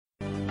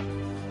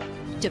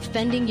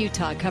Defending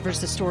Utah covers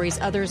the stories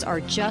others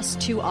are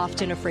just too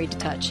often afraid to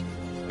touch.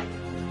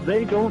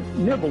 They don't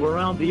nibble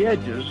around the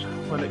edges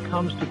when it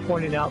comes to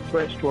pointing out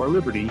threats to our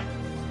liberty.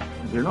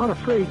 They're not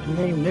afraid to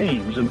name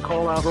names and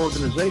call out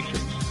organizations.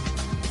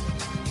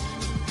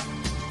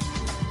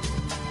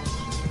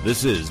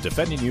 This is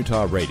Defending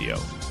Utah Radio,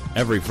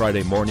 every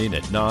Friday morning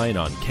at 9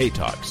 on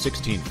K-Talk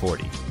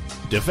 1640.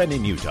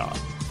 Defending Utah.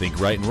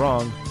 Think right and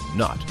wrong,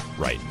 not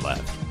right and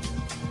left.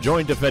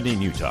 Join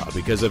Defending Utah,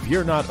 because if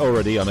you're not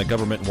already on a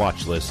government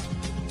watch list,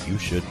 you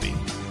should be.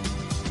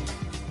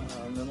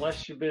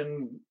 Unless you've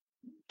been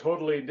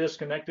totally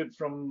disconnected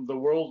from the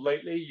world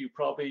lately, you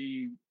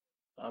probably,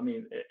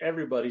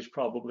 everybody's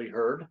probably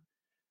heard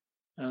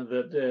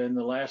that in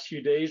the last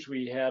few days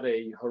we had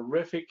a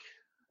horrific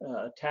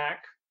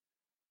attack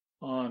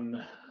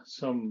on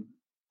some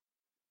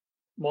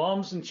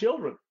moms and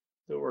children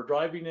that were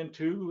driving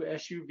into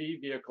SUV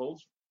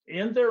vehicles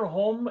in their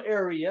home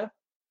area,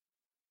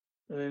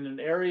 in an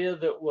area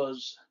that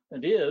was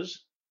and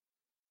is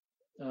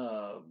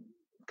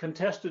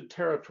contested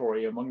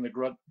territory among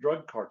the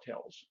drug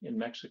cartels in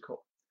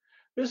Mexico.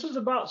 This is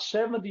about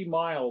 70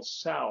 miles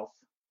south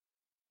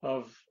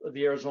of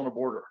the Arizona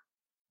border.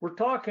 We're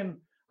talking,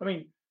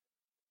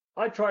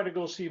 I try to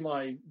go see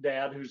my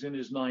dad, who's in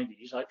his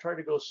 90s. I try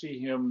to go see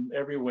him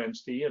every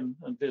Wednesday and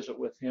visit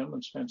with him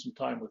and spend some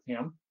time with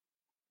him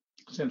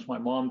since my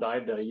mom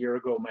died a year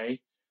ago,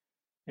 May.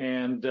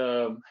 And,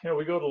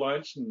 we go to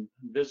lunch and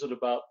visit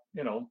about,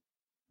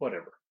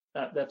 whatever.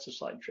 That's a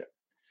side trip.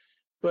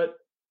 But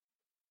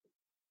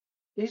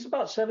he's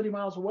about 70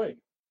 miles away.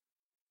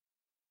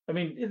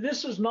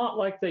 This is not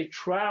like they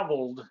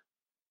traveled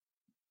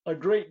a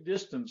great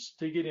distance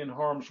to get in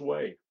harm's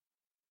way.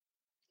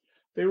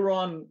 They were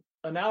on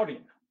an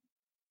outing,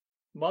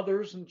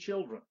 mothers and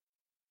children.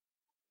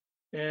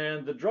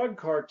 And the drug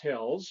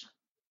cartels,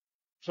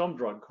 some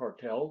drug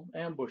cartel,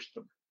 ambushed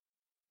them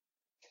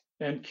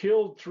and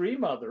killed 3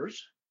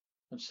 mothers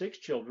and 6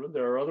 children.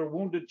 There are other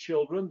wounded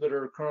children that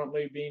are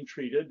currently being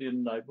treated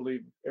in, I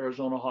believe,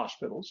 Arizona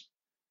hospitals.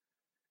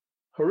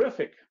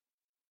 Horrific.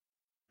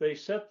 They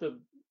set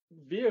the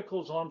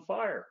vehicles on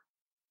fire.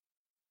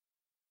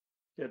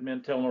 Dead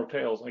men tell no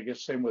tales. I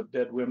guess same with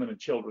dead women and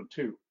children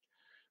too.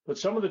 But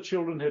some of the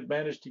children had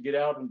managed to get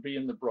out and be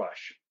in the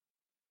brush.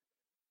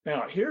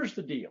 Now, here's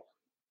the deal.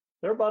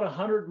 They're about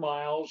 100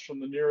 miles from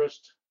the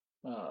nearest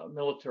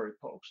military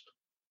post.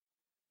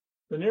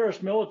 The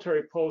nearest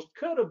military post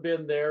could have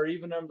been there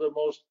even under the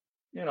most,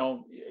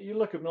 you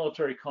look at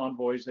military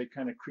convoys, they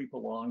kind of creep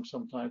along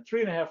sometimes,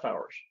 3.5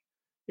 hours.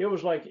 It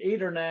was like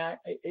 8 or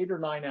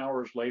 9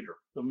 hours later,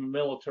 the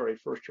military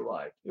first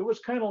arrived. It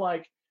was kind of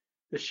like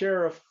the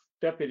sheriff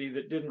deputy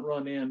that didn't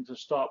run in to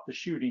stop the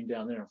shooting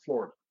down there in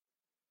Florida.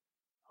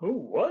 Who,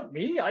 what,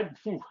 me?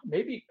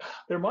 Maybe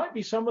there might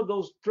be some of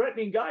those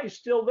threatening guys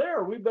still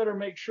there. We better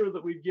make sure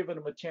that we've given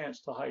them a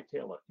chance to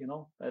hightail it.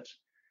 That's,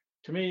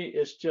 to me,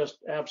 it's just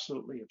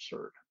absolutely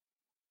absurd.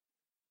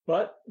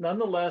 But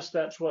nonetheless,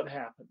 that's what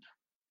happened.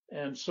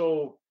 And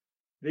so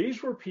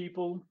these were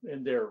people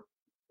in their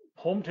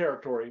home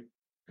territory,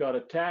 got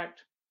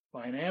attacked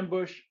by an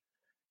ambush,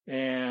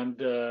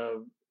 and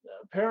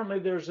apparently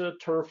there's a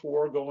turf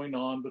war going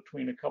on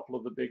between a couple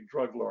of the big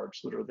drug lords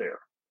that are there.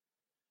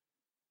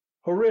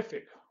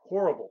 Horrific,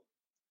 horrible.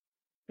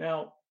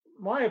 Now,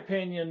 my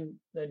opinion,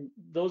 and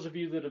those of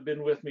you that have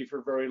been with me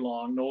for very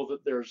long know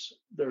that there's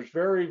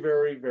very,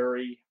 very,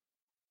 very,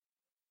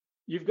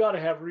 you've got to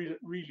have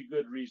really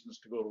good reasons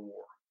to go to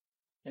war.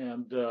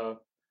 And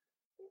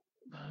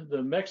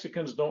the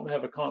Mexicans don't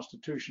have a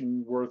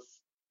constitution worth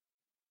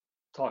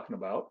talking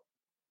about.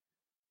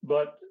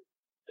 But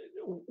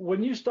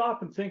when you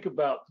stop and think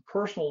about the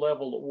personal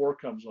level that war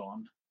comes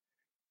on,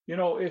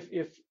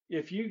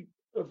 if you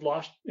have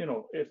lost,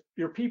 if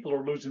your people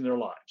are losing their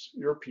lives,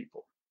 your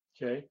people,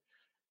 okay?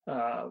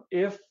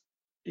 If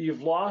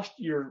you've lost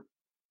your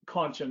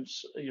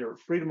conscience, your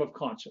freedom of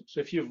conscience,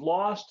 if you've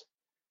lost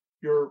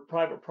your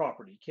private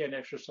property, can't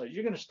exercise,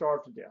 you're going to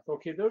starve to death.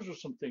 Okay, those are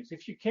some things.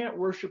 If you can't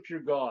worship your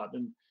God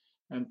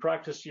and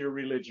practice your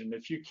religion,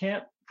 if you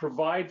can't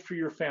provide for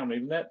your family,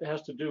 and that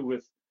has to do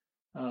with,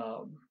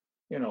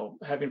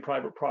 having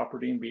private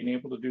property and being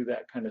able to do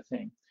that kind of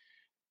thing.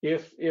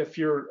 If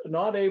you're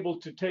not able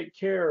to take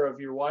care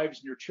of your wives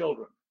and your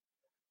children,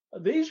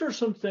 these are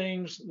some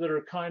things that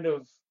are kind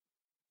of,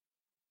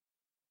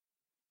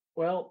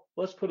 well,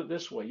 let's put it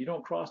this way, you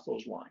don't cross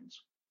those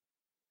lines.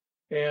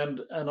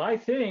 And I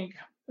think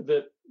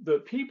that the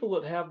people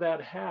that have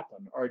that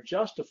happen are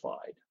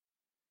justified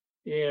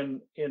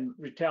in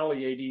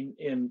retaliating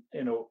in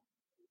a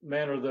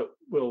manner that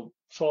will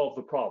solve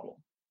the problem.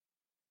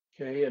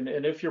 Okay, and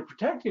if you're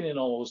protecting in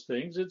all those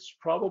things, it's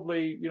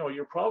probably,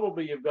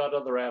 you've got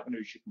other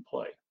avenues you can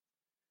play.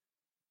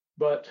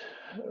 But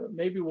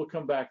maybe we'll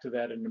come back to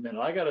that in a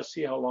minute. I got to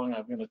see how long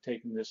I'm going to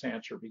take in this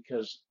answer,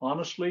 because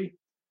honestly,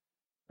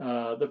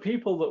 the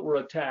people that were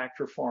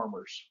attacked are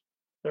farmers.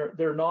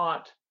 They're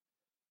not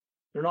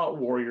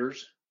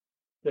warriors.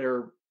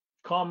 They're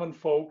common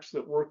folks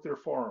that work their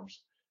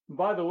farms. And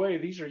by the way,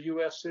 these are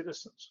U.S.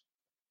 citizens.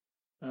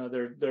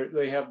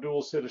 They have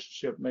dual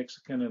citizenship,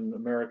 Mexican and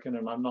American,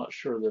 and I'm not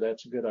sure that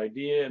that's a good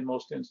idea in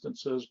most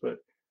instances, but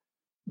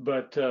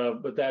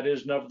that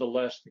is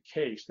nevertheless the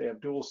case. They have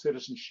dual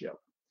citizenship.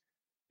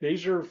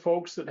 These are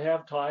folks that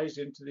have ties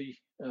into the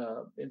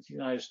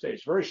United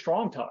States, very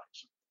strong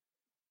ties,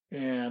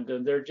 and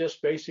they're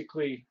just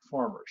basically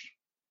farmers,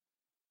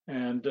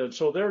 and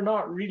so they're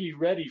not really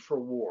ready for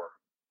war.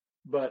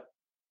 But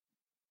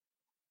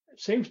it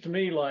seems to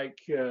me like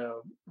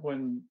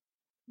when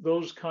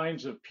those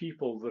kinds of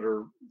people that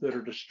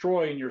are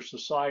destroying your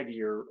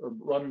society or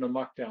running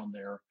amok down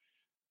there,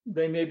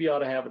 they maybe ought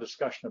to have a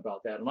discussion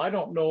about that. And I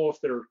don't know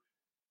if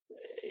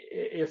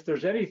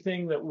there's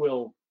anything that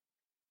will,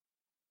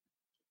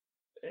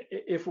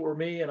 if it were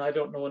me, and I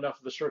don't know enough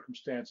of the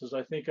circumstances,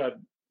 I think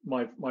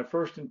my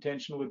first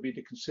intention would be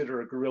to consider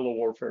a guerrilla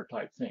warfare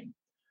type thing.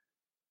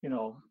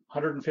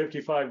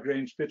 155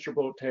 grain Spitzer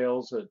boat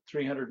tails at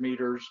 300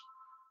 meters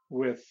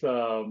with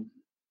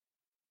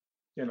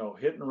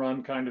hit and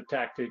run kind of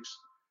tactics.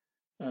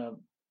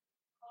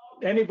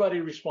 Anybody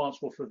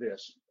responsible for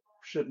this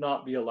should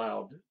not be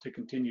allowed to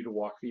continue to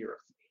walk the earth.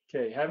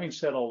 Okay, having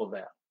said all of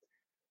that,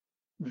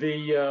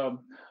 the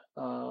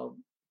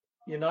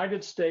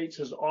United States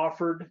has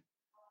offered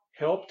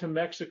help to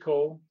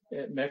Mexico.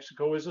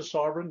 Mexico is a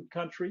sovereign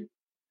country.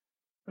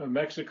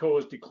 Mexico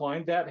has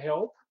declined that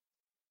help.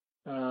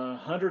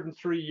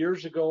 103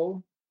 years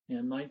ago,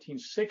 in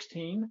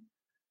 1916,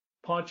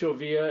 Pancho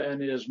Villa and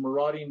his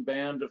marauding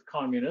band of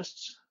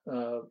communists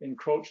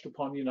encroached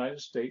upon the United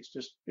States.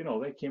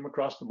 They came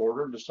across the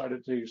border and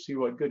decided to see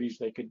what goodies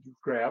they could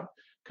grab,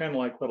 kind of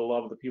like what a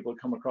lot of the people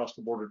that come across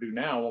the border do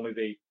now,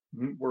 only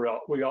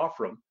we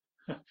offer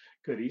them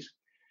goodies.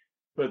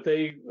 But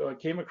they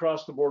came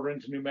across the border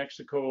into New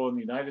Mexico, and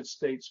the United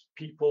States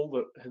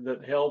people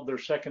that held their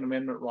Second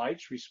Amendment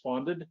rights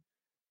responded,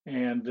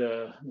 and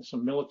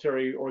some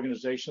military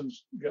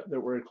organizations that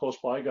were close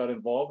by got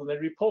involved, and they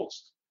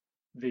repulsed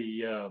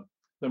the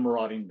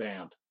marauding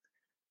band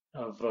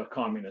of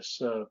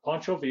communists.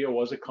 Pancho Villa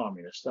was a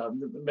communist.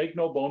 Make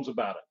no bones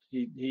about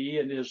it. He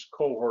and his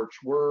cohorts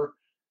were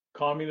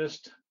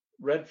communist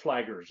red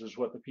flaggers, is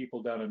what the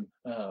people down in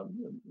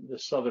the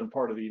southern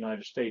part of the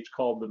United States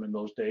called them in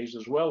those days,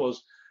 as well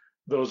as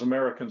those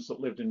Americans that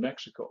lived in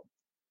Mexico.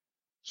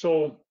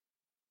 So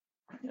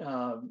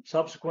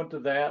subsequent to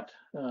that,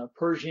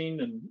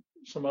 Pershing and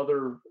some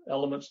other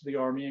elements of the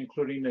army,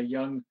 including a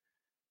young,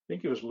 I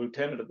think he was a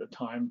lieutenant at the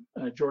time,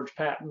 George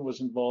Patton,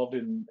 was involved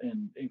in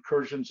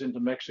incursions into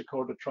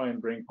Mexico to try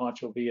and bring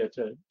Pancho Villa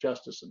to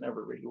justice, and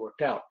never really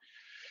worked out.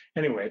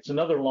 Anyway, it's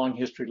another long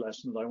history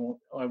lesson that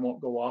I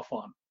won't go off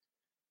on.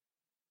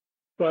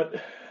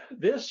 But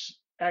this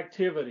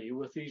activity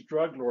with these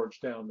drug lords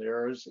down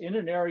there is in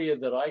an area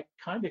that I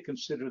kind of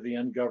consider the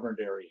ungoverned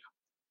area.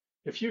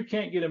 If you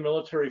can't get a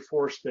military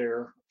force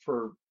there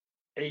for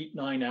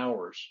 8-9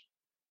 hours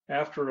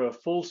after a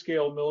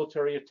full-scale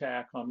military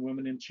attack on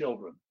women and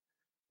children,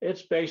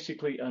 it's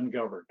basically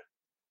ungoverned.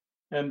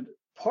 And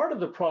part of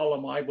the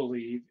problem, I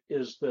believe,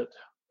 is that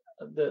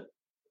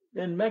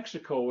in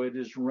Mexico it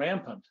is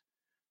rampant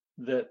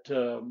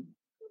that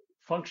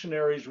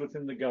functionaries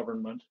within the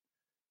government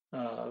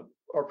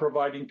are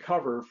providing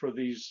cover for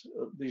these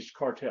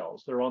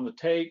cartels. They're on the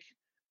take,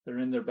 they're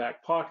in their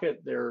back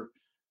pocket, they're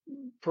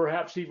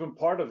perhaps even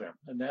part of them,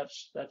 and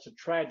that's a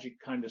tragic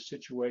kind of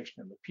situation.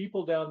 And the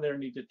people down there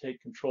need to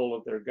take control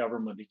of their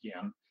government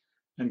again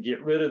and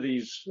get rid of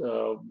these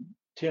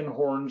tin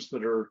horns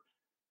that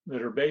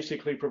are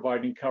basically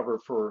providing cover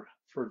for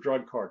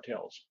drug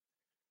cartels.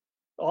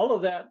 All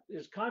of that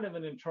is kind of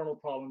an internal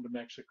problem to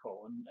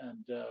Mexico,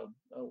 and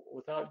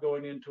without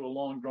going into a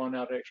long,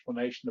 drawn-out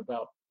explanation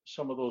about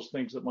some of those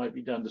things that might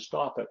be done to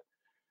stop it,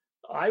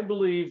 I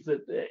believe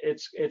that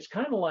it's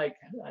kind of like,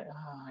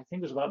 I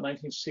think it was about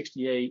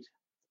 1968,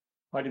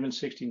 might have been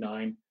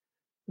 69.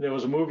 There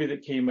was a movie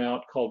that came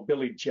out called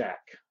Billy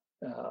Jack.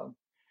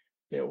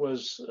 It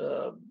was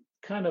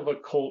kind of a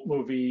cult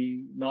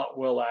movie, not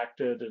well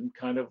acted and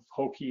kind of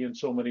hokey in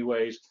so many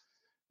ways.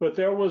 But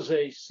there was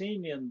a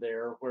scene in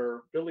there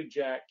where Billy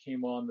Jack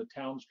came on the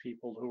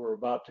townspeople who were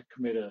about to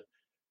commit a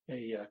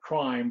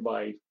crime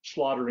by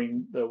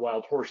slaughtering the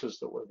wild horses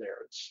that were there.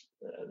 It's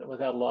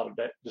without a lot of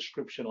that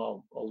description,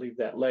 I'll leave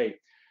that lay.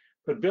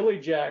 But Billy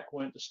Jack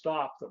went to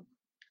stop them,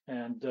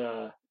 and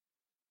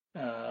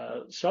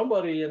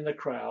somebody in the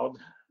crowd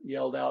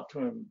yelled out to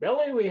him,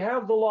 "Billy, we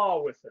have the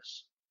law with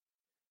us."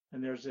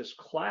 And there's this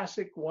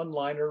classic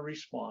one-liner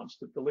response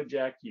that Billy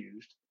Jack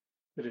used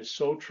that is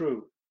so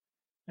true.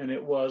 And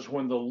it was,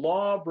 "When the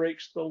law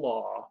breaks the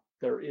law,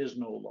 there is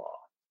no law."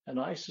 And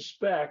I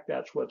suspect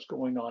that's what's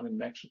going on in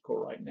Mexico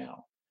right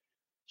now.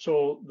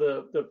 So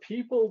the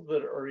people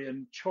that are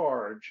in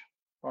charge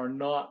are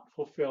not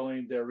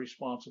fulfilling their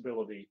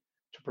responsibility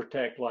to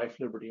protect life,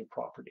 liberty, and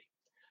property.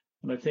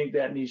 And I think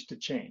that needs to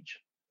change.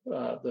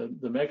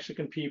 The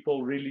Mexican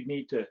people really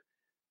need to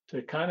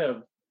kind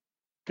of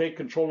take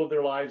control of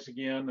their lives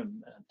again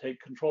and take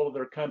control of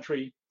their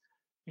country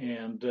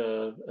and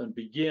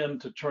begin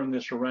to turn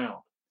this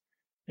around.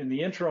 In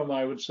the interim,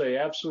 I would say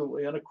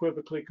absolutely,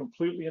 unequivocally,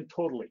 completely, and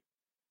totally,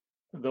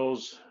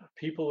 those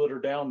people that are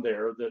down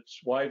there,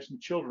 that's wives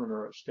and children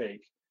are at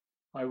stake,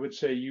 I would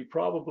say you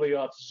probably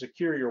ought to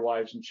secure your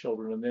wives and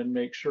children and then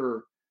make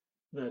sure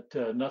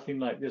that nothing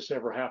like this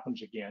ever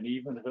happens again,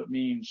 even if it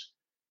means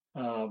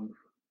um,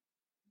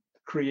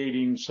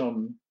 creating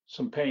some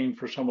pain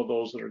for some of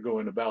those that are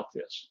going about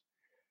this.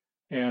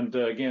 And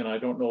again, I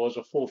don't know as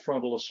a full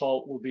frontal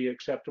assault will be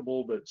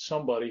acceptable, but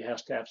somebody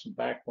has to have some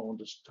backbone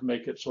to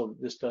make it so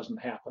that this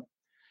doesn't happen.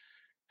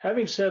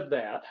 Having said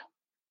that,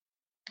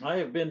 I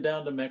have been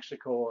down to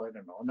Mexico, I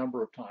don't know, a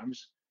number of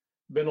times.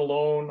 Been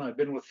alone, I've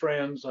been with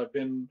friends, I've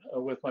been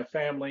with my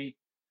family.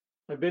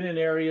 I've been in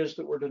areas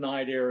that were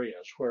denied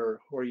areas where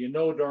you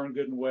know darn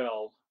good and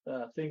well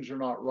things are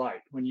not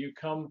right. When you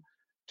come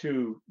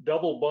to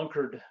double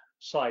bunkered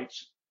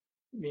sites,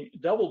 I mean,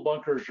 double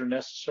bunkers are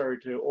necessary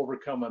to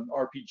overcome an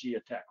RPG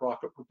attack,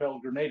 rocket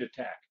propelled grenade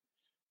attack.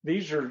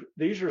 These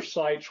are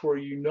sites where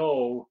you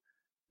know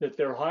that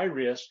they're high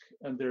risk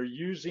and they're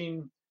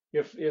using,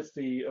 if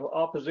the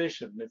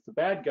opposition, if the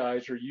bad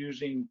guys are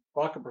using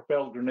rocket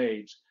propelled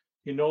grenades,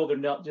 you know they're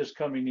not just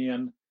coming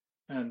in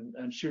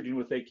and shooting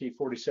with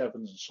AK-47s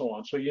and so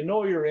on. So you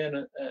know you're in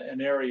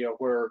an area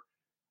where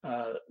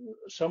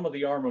some of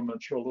the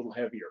armaments are a little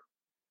heavier.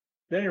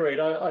 At any rate,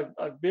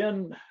 I've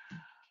been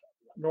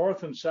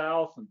north and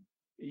south and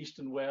east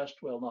and west,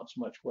 well, not so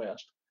much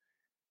west.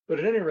 But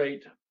at any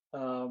rate,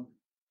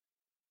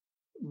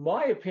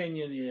 my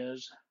opinion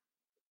is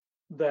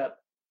that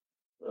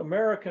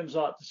Americans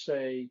ought to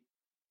say,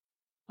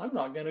 I'm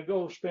not going to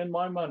go spend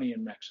my money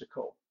in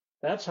Mexico.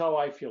 That's how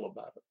I feel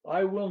about it.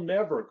 I will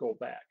never go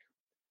back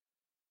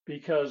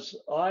because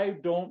I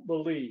don't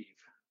believe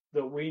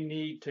that we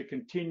need to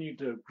continue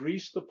to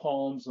grease the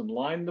palms and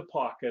line the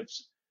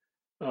pockets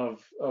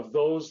of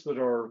those that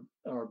are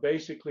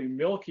basically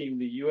milking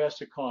the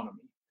U.S.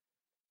 economy.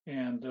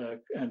 And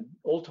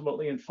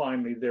ultimately and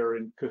finally, they're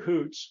in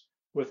cahoots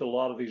with a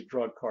lot of these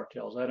drug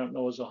cartels. I don't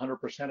know as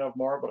 100% of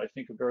them are, but I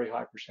think a very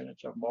high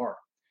percentage of them are.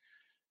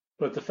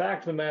 But the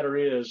fact of the matter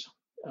is,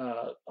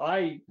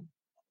 I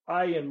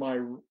in my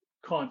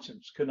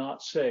conscience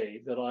cannot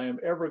say that I am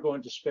ever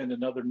going to spend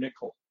another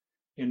nickel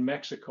in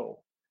Mexico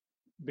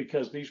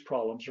because these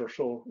problems are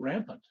so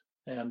rampant,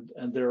 and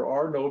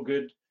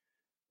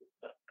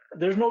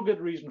there's no good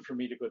reason for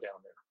me to go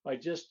down there. I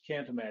just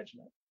can't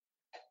imagine it.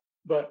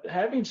 But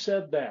having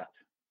said that,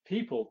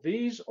 people,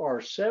 these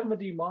are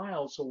 70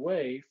 miles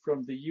away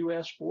from the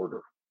US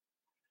border.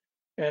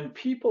 And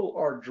people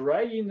are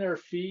dragging their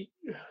feet,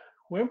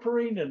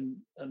 whimpering and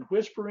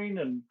whispering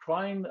and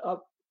crying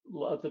up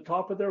at the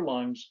top of their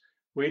lungs,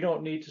 we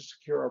don't need to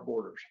secure our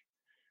borders.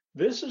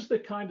 This is the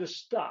kind of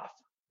stuff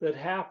that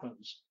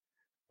happens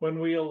when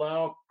we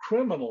allow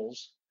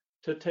criminals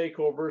to take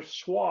over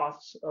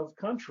swaths of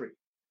country.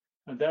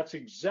 And that's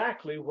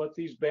exactly what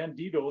these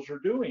banditos are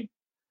doing.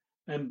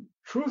 And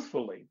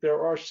truthfully,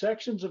 there are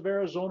sections of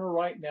Arizona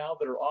right now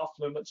that are off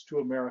limits to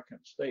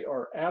Americans. They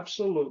are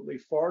absolutely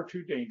far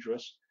too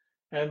dangerous,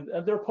 and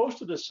they're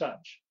posted as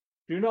such.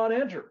 Do not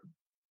enter.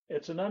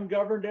 It's an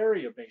ungoverned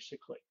area,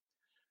 basically.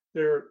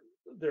 They're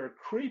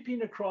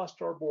creeping across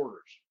our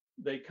borders.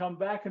 They come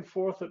back and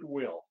forth at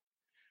will.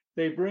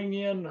 They bring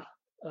in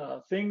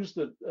things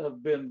that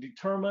have been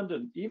determined,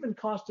 and even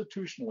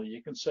constitutionally,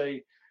 you can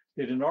say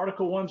that in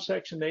Article 1,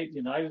 Section 8, the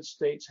United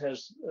States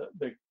has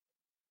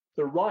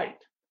the right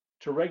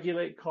to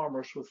regulate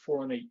commerce with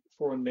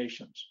foreign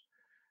nations.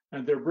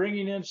 And they're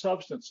bringing in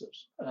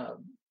substances,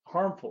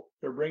 harmful.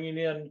 They're bringing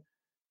in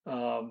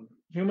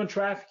human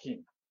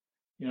trafficking.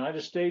 The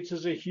United States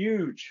is a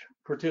huge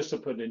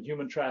participant in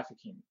human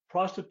trafficking,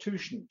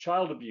 prostitution,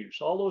 child abuse,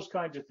 all those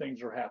kinds of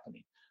things are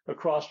happening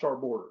across our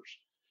borders.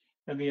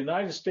 And the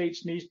United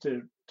States needs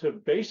to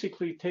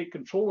basically take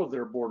control of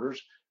their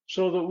borders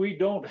so that we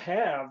don't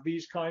have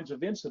these kinds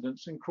of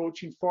incidents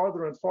encroaching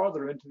farther and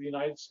farther into the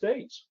United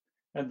States.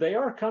 And they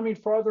are coming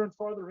farther and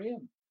farther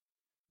in.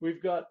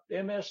 We've got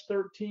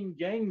MS-13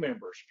 gang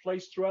members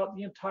placed throughout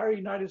the entire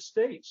United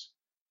States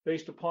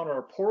based upon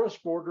our porous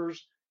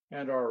borders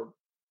and our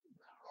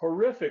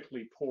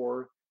horrifically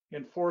poor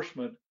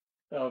enforcement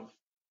of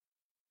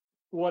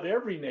what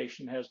every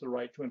nation has the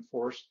right to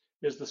enforce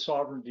is the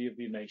sovereignty of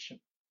the nation.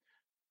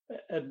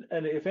 And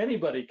if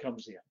anybody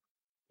comes in,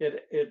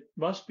 it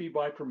must be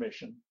by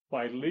permission,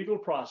 by legal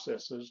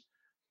processes.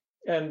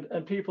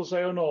 And people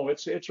say, oh no,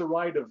 it's a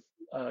right of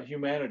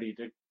humanity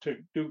to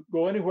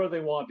go anywhere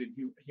they want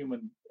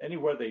in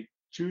anywhere they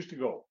choose to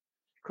go,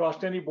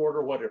 cross any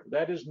border, whatever.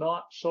 That is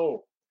not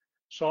so.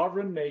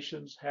 Sovereign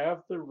nations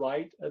have the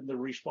right and the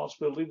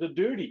responsibility, the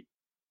duty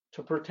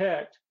to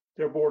protect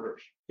their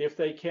borders. If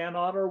they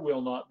cannot or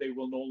will not, they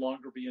will no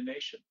longer be a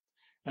nation.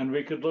 And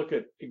we could look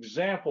at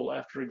example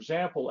after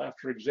example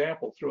after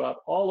example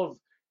throughout all of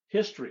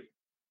history,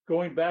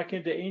 going back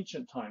into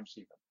ancient times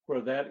even,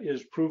 where that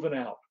is proven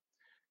out.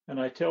 And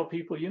I tell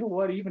people, you know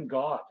what, even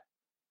God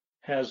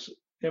has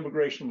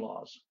immigration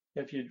laws.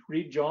 If you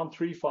read John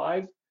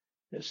 3:5,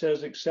 it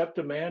says, except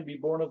a man be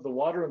born of the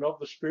water and of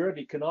the Spirit,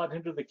 he cannot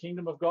enter the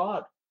kingdom of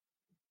God.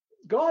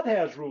 God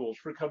has rules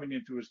for coming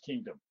into his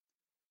kingdom,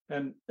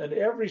 and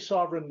every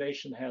sovereign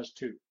nation has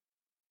too.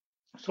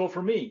 So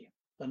for me,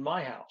 in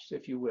my house,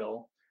 if you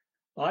will,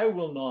 I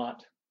will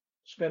not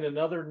spend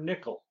another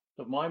nickel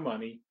of my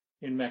money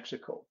in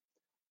Mexico.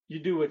 You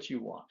do what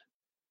you want.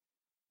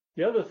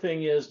 The other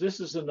thing is, this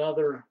is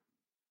another,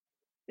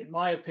 in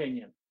my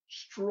opinion,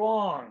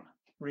 strong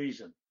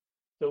reason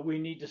that we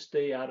need to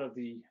stay out of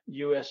the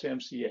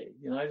USMCA,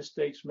 United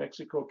States,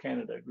 Mexico,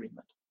 Canada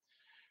agreement.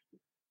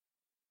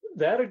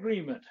 That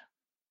agreement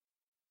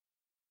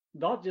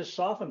not just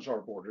softens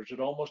our borders, it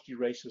almost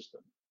erases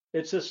them.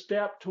 It's a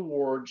step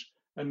towards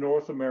a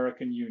North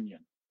American Union.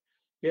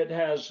 It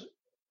has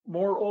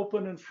more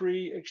open and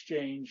free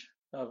exchange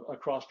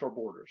across our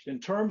borders in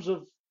terms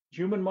of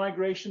human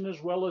migration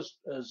as well as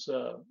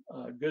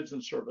goods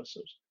and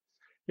services.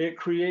 It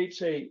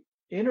creates an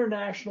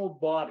international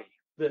body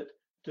that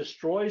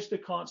destroys the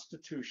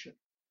Constitution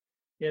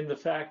in the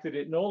fact that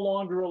it no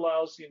longer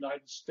allows the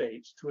United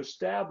States to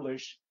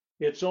establish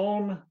its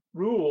own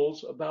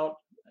rules about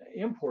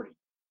importing.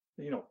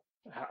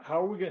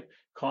 How are we going?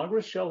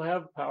 Congress shall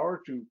have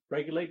power to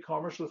regulate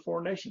commerce with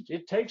foreign nations.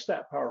 It takes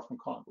that power from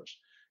Congress.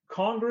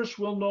 Congress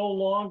will no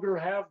longer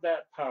have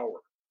that power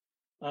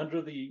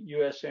under the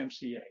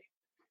USMCA.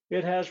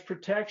 It has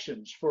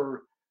protections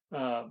for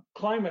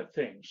climate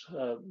things.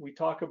 We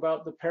talk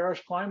about the Paris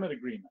Climate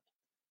Agreement.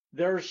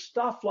 There's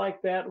stuff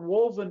like that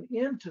woven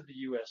into the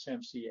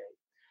USMCA.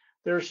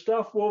 There's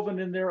stuff woven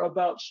in there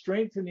about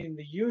strengthening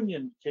the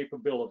union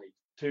capability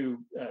to,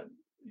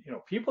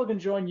 people can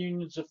join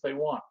unions if they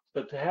want,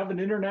 but to have an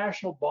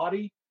international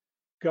body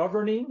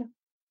governing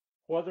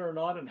whether or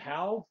not and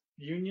how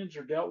unions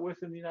are dealt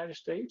with in the United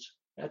States,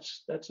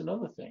 that's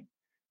another thing.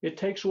 It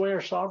takes away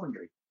our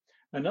sovereignty.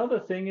 Another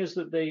thing is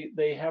that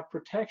they have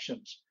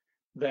protections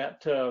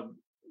that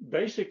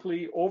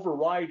basically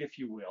override, if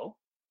you will,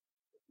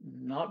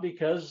 not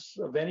because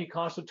of any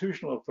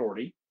constitutional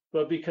authority,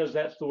 but because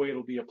that's the way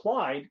it'll be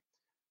applied,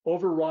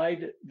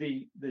 override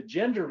the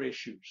gender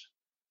issues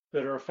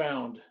that are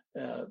found.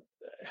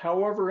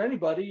 However,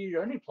 anybody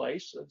or any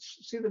place,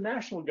 see, the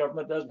national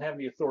government doesn't have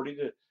any authority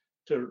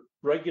to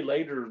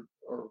regulate or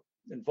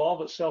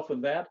involve itself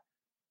in that,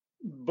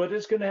 but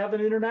it's going to have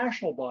an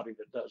international body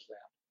that does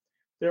that.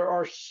 There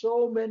are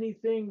so many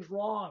things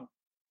wrong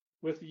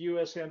with the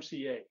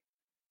USMCA,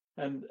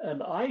 and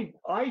I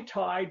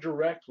tie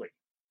directly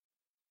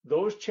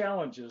those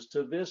challenges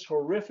to this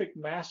horrific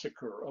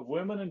massacre of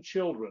women and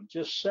children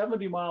just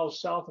 70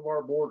 miles south of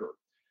our border,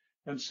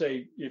 and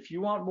say, if you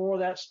want more of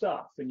that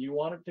stuff and you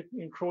want it to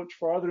encroach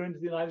farther into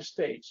the United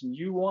States and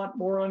you want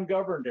more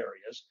ungoverned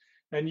areas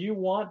and you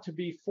want to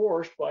be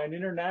forced by an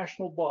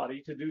international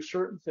body to do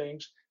certain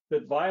things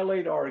that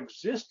violate our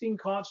existing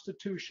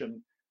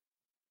Constitution,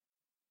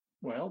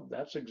 well,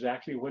 that's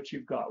exactly what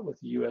you've got with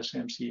the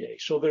USMCA.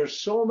 So there's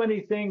so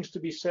many things to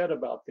be said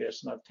about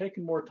this, and I've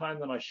taken more time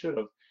than I should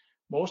have.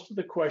 Most of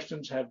the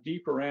questions have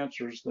deeper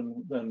answers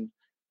than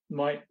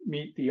might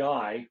meet the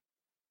eye,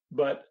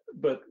 but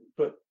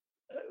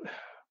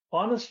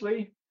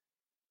honestly,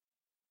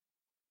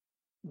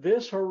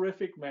 this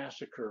horrific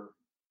massacre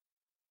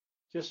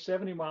just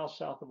 70 miles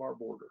south of our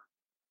border,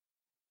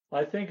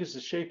 I think is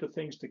the shape of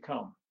things to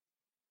come.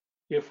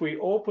 If we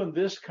open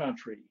this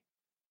country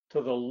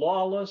to the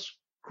lawless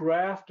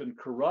graft and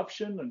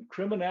corruption and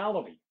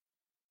criminality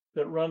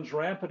that runs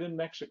rampant in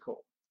Mexico,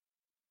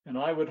 and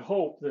I would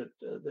hope that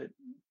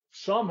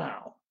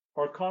somehow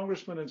our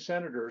congressmen and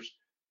senators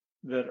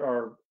that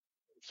are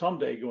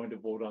someday going to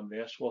vote on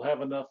this will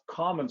have enough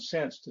common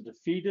sense to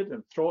defeat it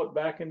and throw it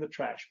back in the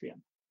trash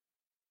bin.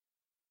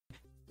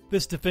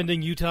 This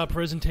Defending Utah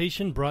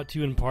presentation brought to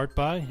you in part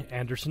by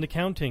Anderson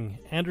Accounting,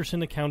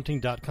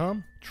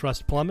 andersonaccounting.com,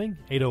 Trust Plumbing,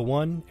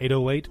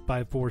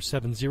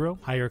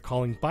 801-808-5470, Higher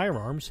Calling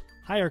Firearms,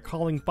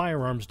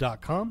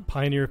 HigherCallingFirearms.com,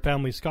 Pioneer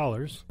Family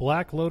Scholars,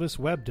 Black Lotus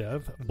Web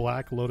Dev,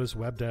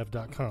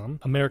 BlackLotusWebDev.com,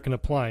 American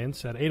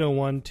Appliance at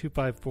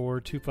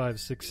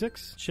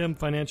 801-254-2566, Shem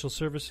Financial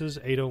Services,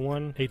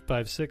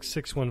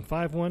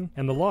 801-856-6151,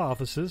 and the law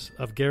offices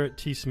of Garrett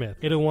T. Smith,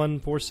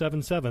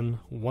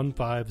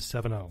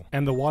 801-477-1570,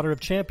 and the Water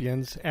of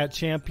Champions at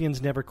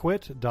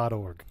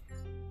championsneverquit.org.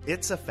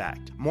 It's a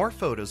fact. More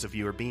photos of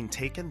you are being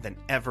taken than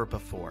ever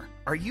before.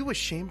 Are you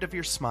ashamed of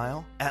your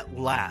smile? At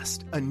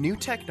last, a new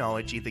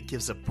technology that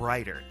gives a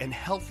brighter and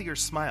healthier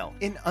smile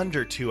in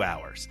under 2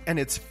 hours. And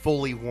it's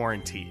fully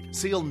warranted,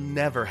 so you'll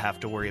never have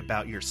to worry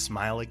about your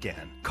smile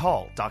again.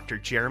 Call Dr.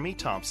 Jeremy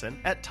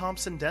Thompson at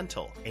Thompson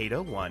Dental,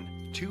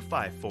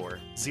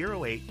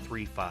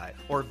 801-254-0835,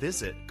 or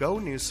visit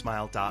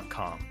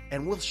GoNewSmile.com,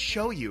 and we'll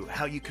show you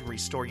how you can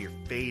restore your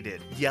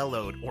faded,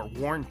 yellowed, or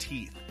worn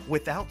teeth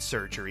without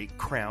surgery,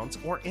 crowns,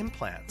 or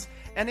implants.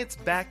 And it's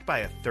backed by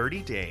a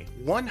 30-day,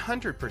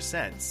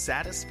 100%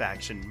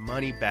 satisfaction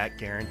money-back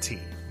guarantee.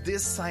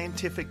 This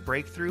scientific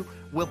breakthrough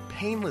will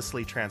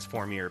painlessly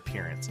transform your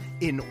appearance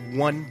in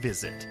one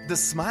visit. The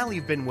smile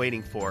you've been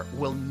waiting for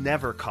will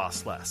never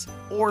cost less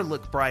or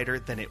look brighter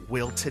than it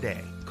will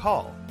today.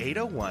 Call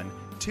 801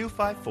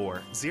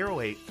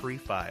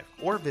 254-0835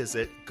 or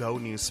visit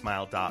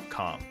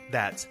GoNewSmile.com.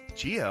 That's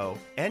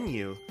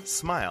GONU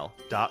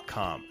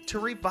Smile.com to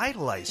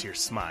revitalize your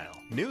smile.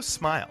 New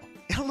Smile.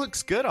 It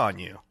looks good on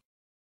you.